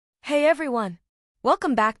Hey everyone!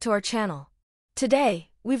 Welcome back to our channel. Today,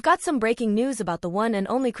 we've got some breaking news about the one and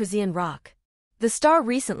only Chrisean Rock. The star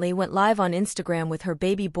recently went live on Instagram with her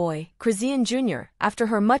baby boy, Chrisean Jr., after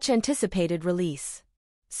her much-anticipated release.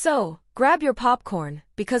 So, grab your popcorn,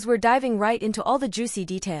 because we're diving right into all the juicy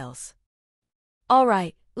details.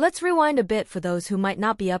 Alright, let's rewind a bit for those who might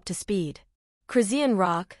not be up to speed. Chrisean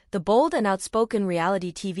Rock, the bold and outspoken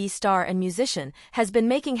reality TV star and musician, has been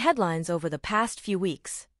making headlines over the past few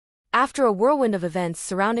weeks. After a whirlwind of events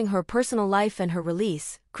surrounding her personal life and her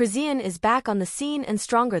release, Chrisean is back on the scene and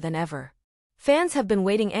stronger than ever. Fans have been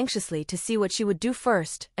waiting anxiously to see what she would do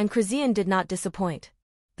first, and Chrisean did not disappoint.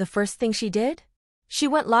 The first thing she did? She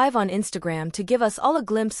went live on Instagram to give us all a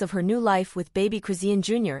glimpse of her new life with baby Chrisean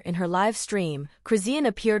Jr. In her live stream, Chrisean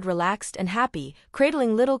appeared relaxed and happy,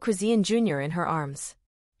 cradling little Chrisean Jr. in her arms.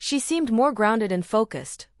 She seemed more grounded and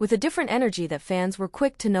focused, with a different energy that fans were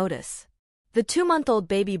quick to notice. The 2-month-old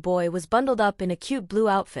baby boy was bundled up in a cute blue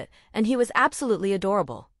outfit, and he was absolutely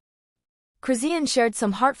adorable. Chrisean shared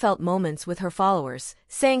some heartfelt moments with her followers,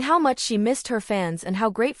 saying how much she missed her fans and how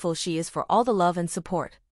grateful she is for all the love and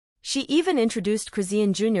support. She even introduced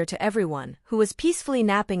Chrisean Jr. to everyone, who was peacefully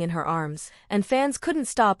napping in her arms, and fans couldn't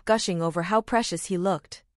stop gushing over how precious he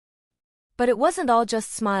looked. But it wasn't all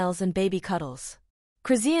just smiles and baby cuddles.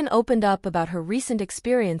 Chrisean opened up about her recent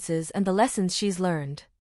experiences and the lessons she's learned.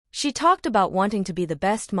 She talked about wanting to be the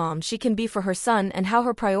best mom she can be for her son and how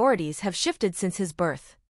her priorities have shifted since his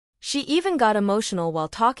birth. She even got emotional while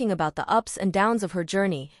talking about the ups and downs of her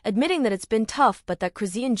journey, admitting that it's been tough but that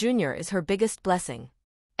Chrisean Jr. is her biggest blessing.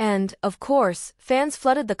 And, of course, fans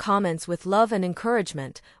flooded the comments with love and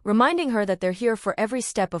encouragement, reminding her that they're here for every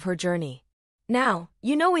step of her journey. Now,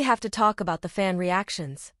 you know we have to talk about the fan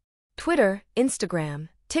reactions. Twitter, Instagram,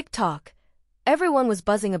 TikTok, everyone was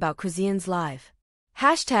buzzing about Chrisean's live.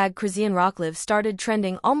 #ChriseanRockLive started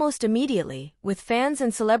trending almost immediately, with fans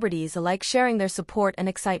and celebrities alike sharing their support and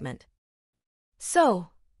excitement. So,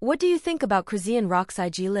 what do you think about Chrisean Rock's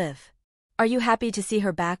IG Live? Are you happy to see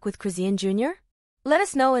her back with Chrisean Jr.? Let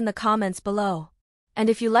us know in the comments below. And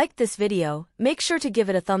if you liked this video, make sure to give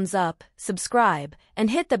it a thumbs up, subscribe, and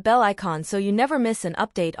hit the bell icon so you never miss an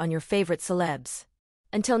update on your favorite celebs.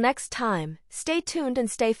 Until next time, stay tuned and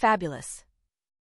stay fabulous.